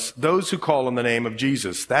was those who call on the name of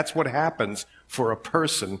Jesus. That's what happens for a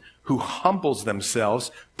person who humbles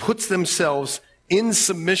themselves, puts themselves in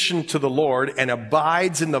submission to the Lord, and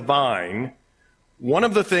abides in the vine. One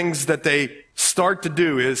of the things that they start to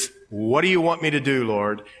do is, what do you want me to do,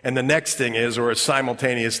 Lord? And the next thing is, or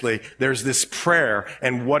simultaneously, there's this prayer.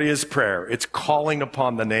 And what is prayer? It's calling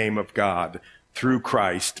upon the name of God through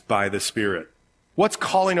Christ by the Spirit. What's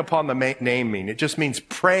calling upon the name mean? It just means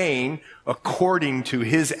praying according to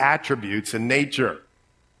his attributes and nature.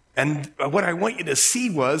 And what I want you to see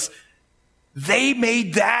was they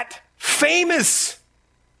made that famous.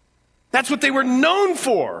 That's what they were known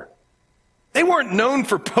for. They weren't known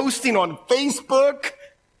for posting on Facebook,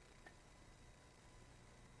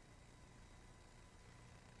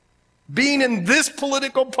 being in this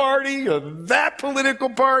political party or that political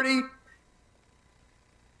party.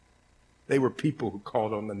 They were people who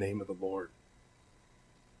called on the name of the Lord.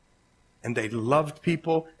 And they loved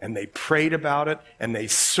people, and they prayed about it, and they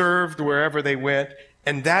served wherever they went.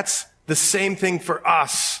 And that's the same thing for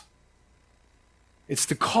us. It's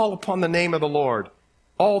to call upon the name of the Lord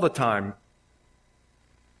all the time,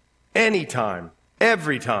 anytime,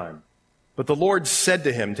 every time. But the Lord said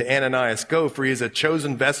to him, to Ananias, go, for he is a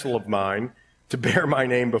chosen vessel of mine to bear my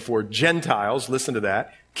name before Gentiles, listen to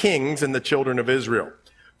that, kings and the children of Israel.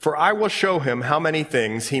 For I will show him how many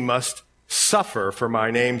things he must suffer for my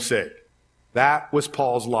name's sake. That was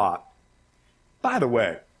Paul's lot. By the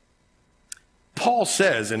way, Paul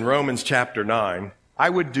says in Romans chapter 9, I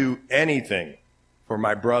would do anything for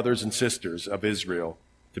my brothers and sisters of Israel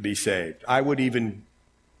to be saved. I would even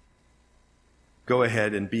go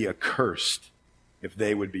ahead and be accursed if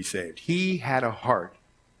they would be saved. He had a heart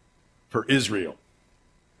for Israel,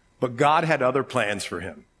 but God had other plans for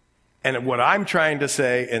him. And what I'm trying to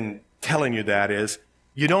say and telling you that is,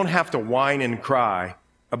 you don't have to whine and cry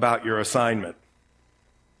about your assignment.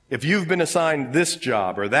 If you've been assigned this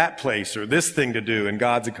job or that place or this thing to do in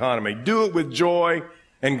God's economy, do it with joy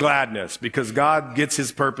and gladness because God gets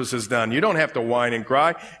his purposes done. You don't have to whine and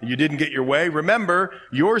cry. You didn't get your way. Remember,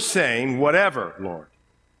 you're saying whatever, Lord.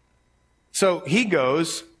 So he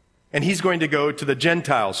goes, and he's going to go to the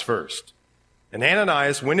Gentiles first. And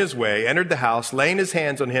Ananias went his way, entered the house, laying his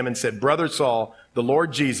hands on him and said, Brother Saul, the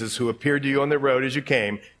Lord Jesus, who appeared to you on the road as you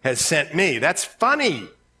came, has sent me. That's funny.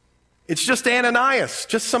 It's just Ananias,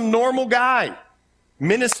 just some normal guy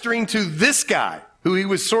ministering to this guy who he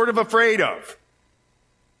was sort of afraid of,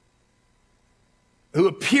 who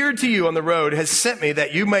appeared to you on the road, has sent me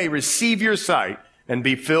that you may receive your sight and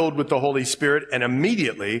be filled with the Holy Spirit. And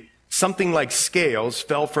immediately something like scales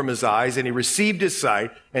fell from his eyes, and he received his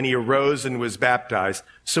sight, and he arose and was baptized.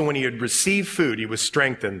 So when he had received food, he was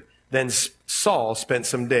strengthened. Then Saul spent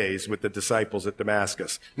some days with the disciples at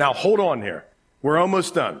Damascus. Now, hold on here. We're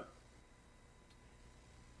almost done.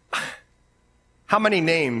 How many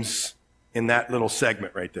names in that little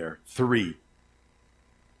segment right there? 3.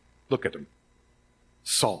 Look at them.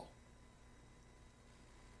 Saul.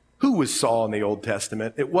 Who was Saul in the Old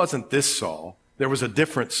Testament? It wasn't this Saul. There was a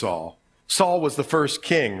different Saul. Saul was the first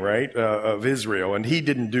king, right, of Israel, and he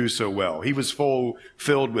didn't do so well. He was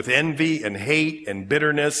filled with envy and hate and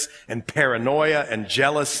bitterness and paranoia and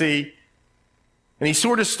jealousy. And he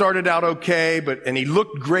sort of started out okay, and he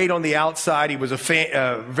looked great on the outside. He was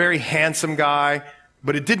a very handsome guy,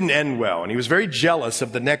 but it didn't end well. And he was very jealous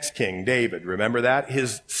of the next king, David. Remember that?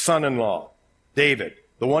 His son-in-law, David,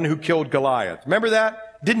 the one who killed Goliath. Remember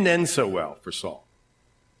that? Didn't end so well for Saul.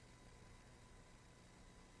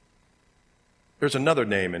 There's another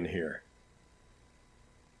name in here.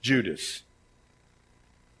 Judas.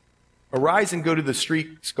 Arise and go to the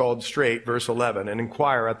streets called Straight, verse 11, and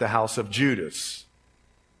inquire at the house of Judas.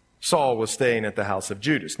 Saul was staying at the house of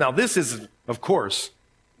Judas. Now, this is, of course,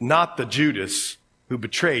 not the Judas who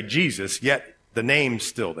betrayed Jesus, yet the name's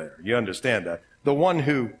still there. You understand that? The one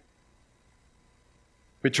who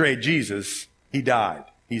betrayed Jesus, he died.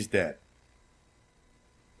 He's dead.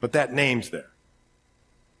 But that name's there.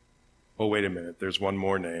 Oh, wait a minute. There's one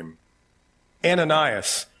more name.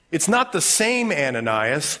 Ananias. It's not the same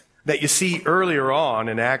Ananias that you see earlier on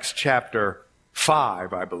in Acts chapter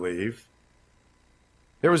 5, I believe.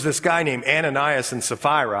 There was this guy named Ananias and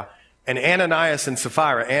Sapphira. And Ananias and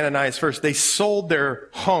Sapphira, Ananias first, they sold their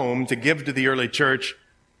home to give to the early church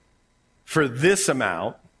for this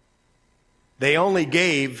amount. They only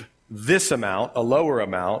gave this amount, a lower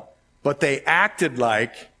amount, but they acted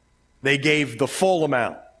like they gave the full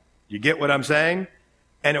amount. You get what I'm saying?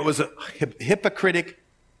 And it was a hypocritical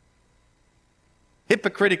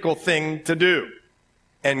thing to do.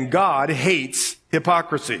 And God hates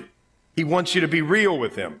hypocrisy. He wants you to be real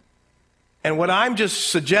with him. And what I'm just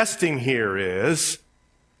suggesting here is,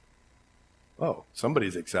 oh,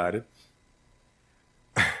 somebody's excited.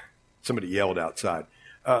 Somebody yelled outside.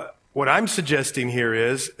 What I'm suggesting here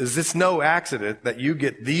is it's no accident that you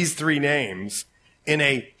get these 3 names in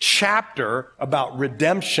a chapter about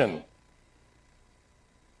redemption.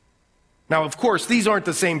 Now, of course, these aren't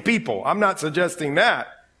the same people. I'm not suggesting that,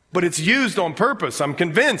 but it's used on purpose. I'm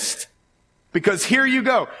convinced. Because here you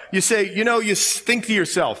go. You say, you think to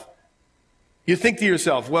yourself,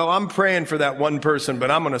 well, I'm praying for that one person,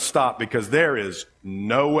 but I'm going to stop because there is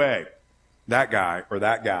no way that guy or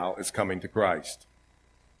that gal is coming to Christ.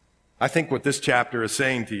 I think what this chapter is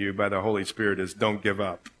saying to you by the Holy Spirit is don't give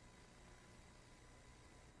up.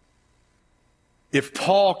 If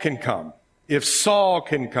Paul can come, if Saul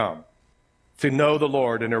can come to know the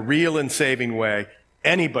Lord in a real and saving way,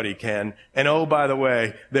 anybody can. And oh, by the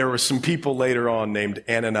way, there were some people later on named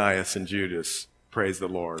Ananias and Judas. Praise the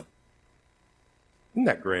Lord. Isn't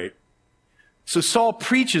that great? So Saul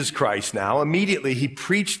preaches Christ now. Immediately he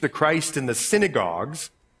preached the Christ in the synagogues.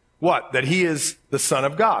 What? That he is the Son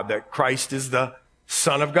of God, that Christ is the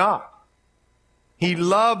Son of God. He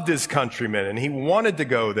loved his countrymen and he wanted to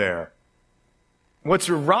go there. What's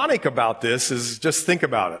ironic about this is just think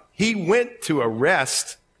about it. He went to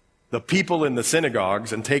arrest the people in the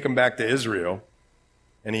synagogues and take them back to Israel,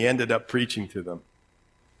 and he ended up preaching to them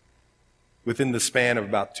within the span of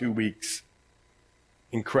about 2 weeks.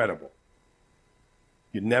 Incredible.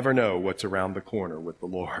 You never know what's around the corner with the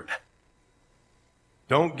Lord.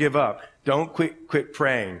 Don't give up. Don't quit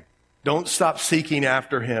praying. Don't stop seeking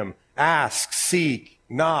after him. Ask, seek,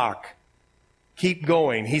 knock. Keep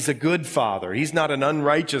going. He's a good father. He's not an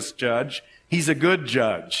unrighteous judge. He's a good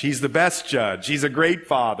judge. He's the best judge. He's a great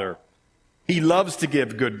father. He loves to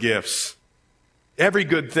give good gifts. Every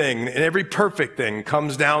good thing and every perfect thing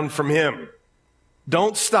comes down from him.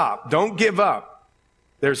 Don't stop. Don't give up.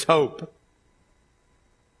 There's hope.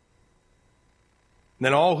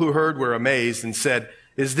 Then all who heard were amazed and said,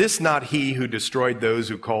 Is this not he who destroyed those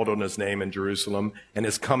who called on his name in Jerusalem and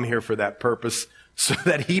has come here for that purpose, so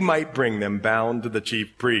that he might bring them bound to the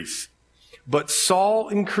chief priests? But Saul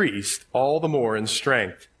increased all the more in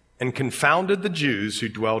strength and confounded the Jews who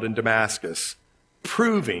dwelt in Damascus,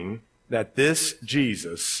 proving that this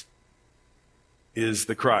Jesus is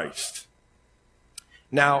the Christ.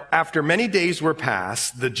 Now, after many days were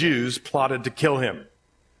passed, the Jews plotted to kill him.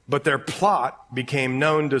 But their plot became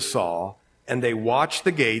known to Saul, and they watched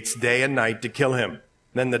the gates day and night to kill him.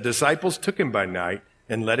 Then the disciples took him by night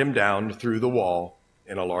and let him down through the wall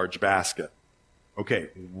in a large basket. Okay,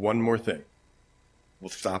 one more thing. We'll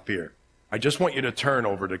stop here. I just want you to turn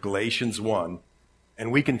over to Galatians 1,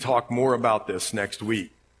 and we can talk more about this next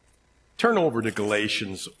week. Turn over to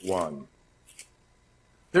Galatians 1.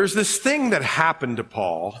 There's this thing that happened to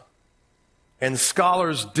Paul, and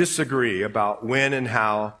scholars disagree about when and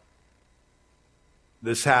how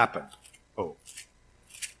this happened.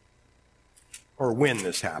 Or when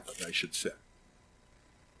this happened, I should say.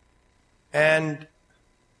 And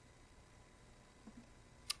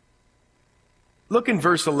look in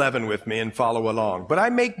verse 11 with me and follow along. But I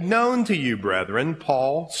make known to you, brethren,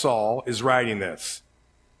 Saul is writing this,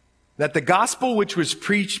 that the gospel which was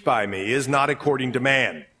preached by me is not according to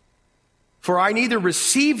man. For I neither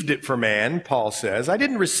received it from man, Paul says. I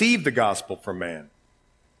didn't receive the gospel from man.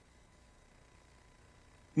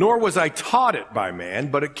 Nor was I taught it by man,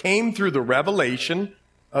 but it came through the revelation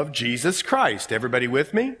of Jesus Christ. Everybody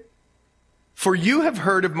with me? For you have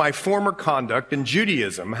heard of my former conduct in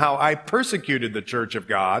Judaism, how I persecuted the church of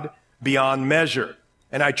God beyond measure,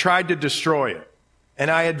 and I tried to destroy it. And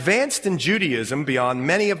I advanced in Judaism beyond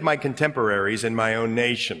many of my contemporaries in my own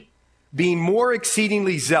nation, being more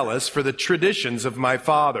exceedingly zealous for the traditions of my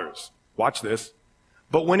fathers. Watch this.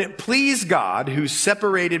 But when it pleased God, who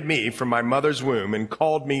separated me from my mother's womb and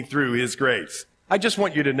called me through his grace. I just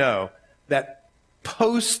want you to know that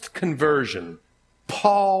post-conversion,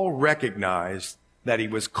 Paul recognized that he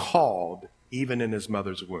was called even in his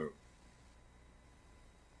mother's womb.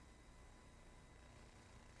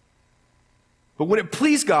 But when it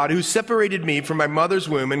pleased God, who separated me from my mother's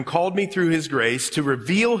womb and called me through his grace to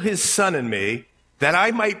reveal his Son in me, that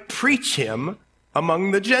I might preach him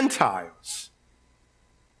among the Gentiles.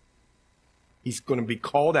 He's going to be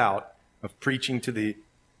called out of preaching to the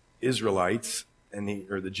Israelites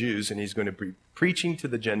or the Jews, and he's going to be preaching to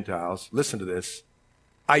the Gentiles. Listen to this.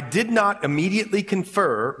 I did not immediately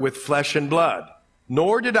confer with flesh and blood,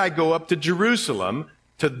 nor did I go up to Jerusalem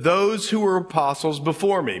to those who were apostles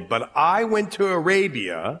before me, but I went to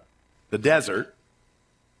Arabia, the desert,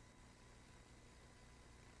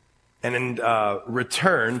 and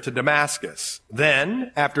returned to Damascus.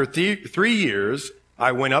 Then, after 3 years,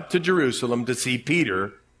 I went up to Jerusalem to see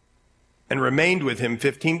Peter and remained with him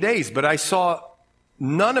 15 days. But I saw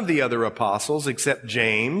none of the other apostles except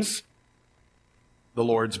James, the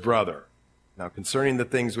Lord's brother. Now, concerning the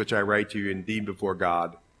things which I write to you, indeed before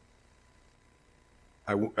God,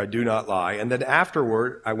 I do not lie. And then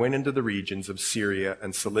afterward, I went into the regions of Syria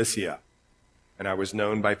and Cilicia, and I was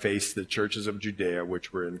known by face to the churches of Judea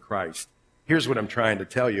which were in Christ. Here's what I'm trying to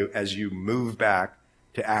tell you as you move back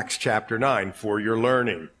to Acts chapter 9 for your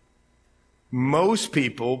learning. Most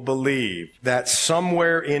people believe that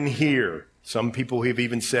somewhere in here, some people have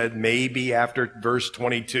even said maybe after verse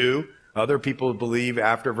 22, other people believe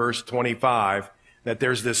after verse 25, that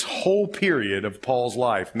there's this whole period of Paul's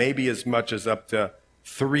life, maybe as much as up to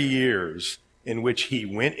 3 years, in which he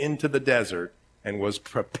went into the desert and was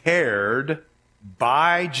prepared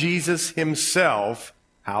by Jesus himself.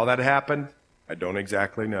 How that happened, I don't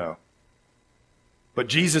exactly know. But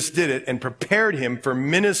Jesus did it and prepared him for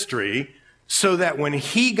ministry so that when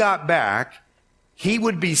he got back, he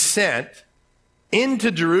would be sent into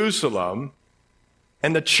Jerusalem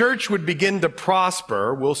and the church would begin to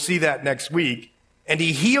prosper. We'll see that next week. And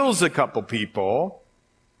he heals a couple people.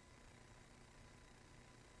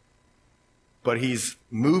 But he's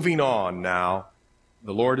moving on now.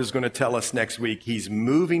 The Lord is going to tell us next week. He's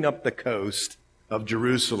moving up the coast of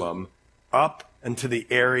Jerusalem, up into the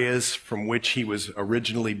areas from which he was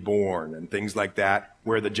originally born and things like that,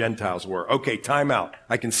 where the Gentiles were. Okay, time out.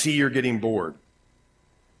 I can see you're getting bored.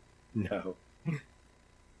 No.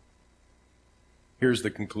 Here's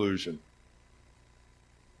the conclusion.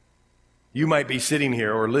 You might be sitting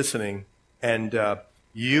here or listening, and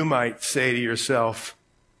you might say to yourself,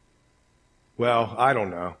 well, I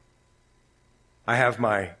don't know. I have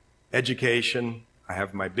my education, I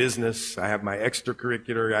have my business, I have my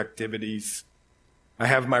extracurricular activities, I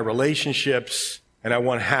have my relationships, and I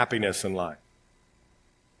want happiness in life.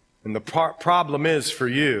 And the problem is for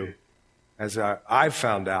you, as I've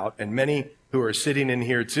found out, and many who are sitting in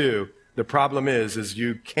here too. The problem is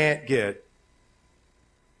you can't get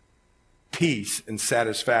peace and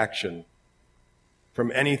satisfaction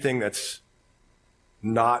from anything that's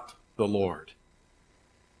not the Lord.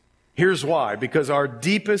 Here's why. Because our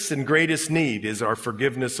deepest and greatest need is our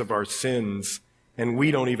forgiveness of our sins, and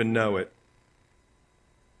we don't even know it.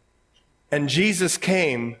 And Jesus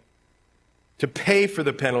came to pay for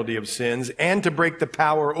the penalty of sins and to break the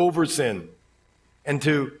power over sin and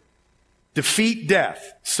to defeat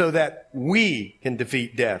death so that we can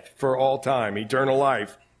defeat death for all time, eternal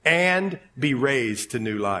life, and be raised to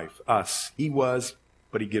new life. Us. He was,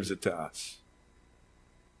 but he gives it to us.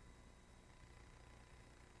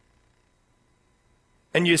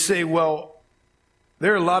 And you say, well,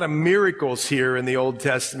 there are a lot of miracles here in the Old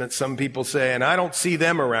Testament, some people say, and I don't see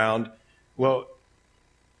them around. Well,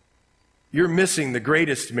 you're missing the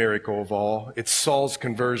greatest miracle of all. It's Saul's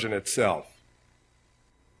conversion itself.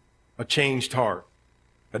 A changed heart,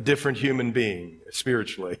 a different human being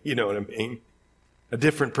spiritually, you know what I mean? A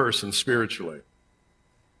different person spiritually.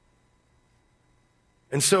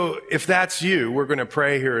 And so if that's you, we're going to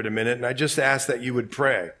pray here in a minute, and I just ask that you would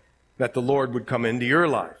pray that the Lord would come into your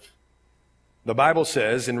life. The Bible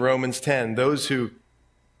says in Romans 10, those who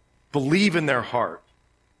believe in their heart,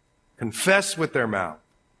 confess with their mouth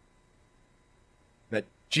that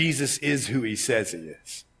Jesus is who he says he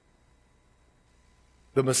is.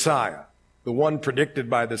 The Messiah, the one predicted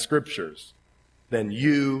by the Scriptures, then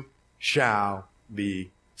you shall be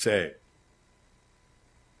saved.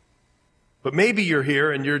 But maybe you're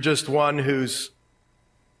here and you're just one who's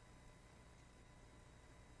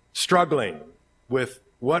struggling with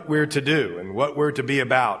what we're to do and what we're to be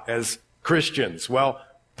about as Christians. Well,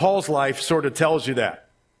 Paul's life sort of tells you that.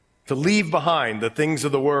 To leave behind the things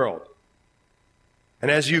of the world.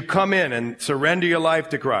 And as you come in and surrender your life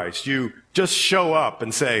to Christ, you just show up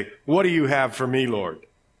and say, what do you have for me, Lord?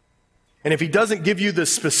 And if he doesn't give you the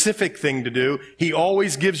specific thing to do, he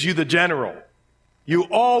always gives you the general. You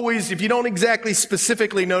always, if you don't exactly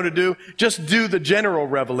specifically know to do, just do the general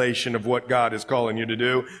revelation of what God is calling you to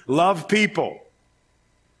do. Love people.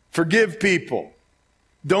 Forgive people.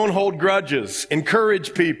 Don't hold grudges.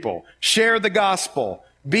 Encourage people. Share the gospel.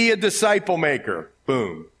 Be a disciple maker.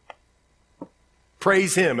 Boom.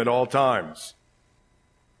 Praise him at all times.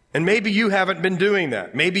 And maybe you haven't been doing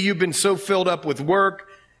that. Maybe you've been so filled up with work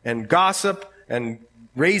and gossip and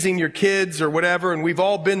raising your kids or whatever, and we've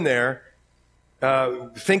all been there,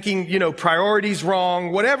 thinking, priorities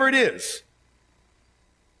wrong, whatever it is.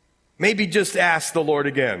 Maybe just ask the Lord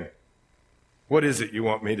again, what is it you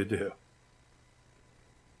want me to do?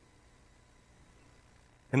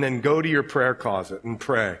 And then go to your prayer closet and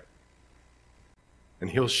pray. And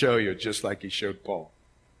he'll show you just like he showed Paul.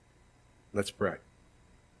 Let's pray.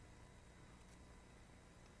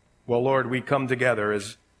 Well, Lord, we come together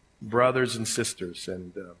as brothers and sisters,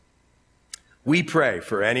 and we pray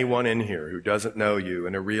for anyone in here who doesn't know you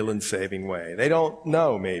in a real and saving way. They don't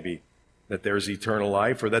know, maybe, that there's eternal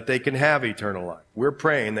life or that they can have eternal life. We're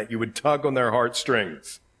praying that you would tug on their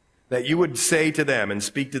heartstrings, that you would say to them and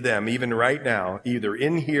speak to them even right now, either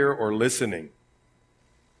in here or listening,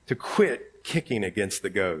 to quit kicking against the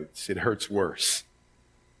goads. It hurts worse.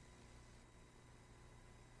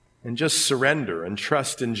 And just surrender and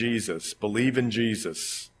trust in Jesus, believe in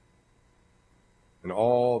Jesus and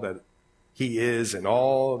all that he is and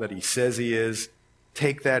all that he says he is.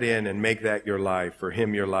 Take that in and make that your life, for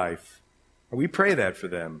him your life. And we pray that for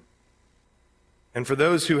them. And for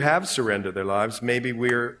those who have surrendered their lives, maybe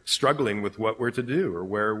we're struggling with what we're to do or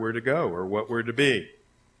where we're to go or what we're to be.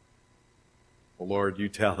 Well, Lord, you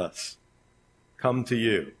tell us. Come to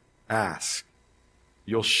you. Ask.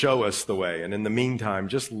 You'll show us the way. And in the meantime,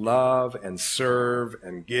 just love and serve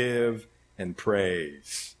and give and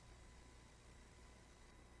praise.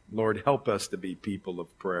 Lord, help us to be people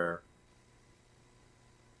of prayer.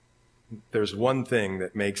 There's one thing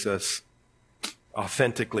that makes us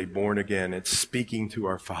authentically born again. It's speaking to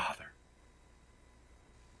our Father.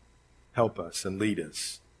 Help us and lead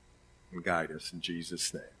us and guide us in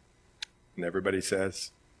Jesus' name. And everybody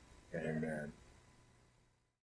says, amen.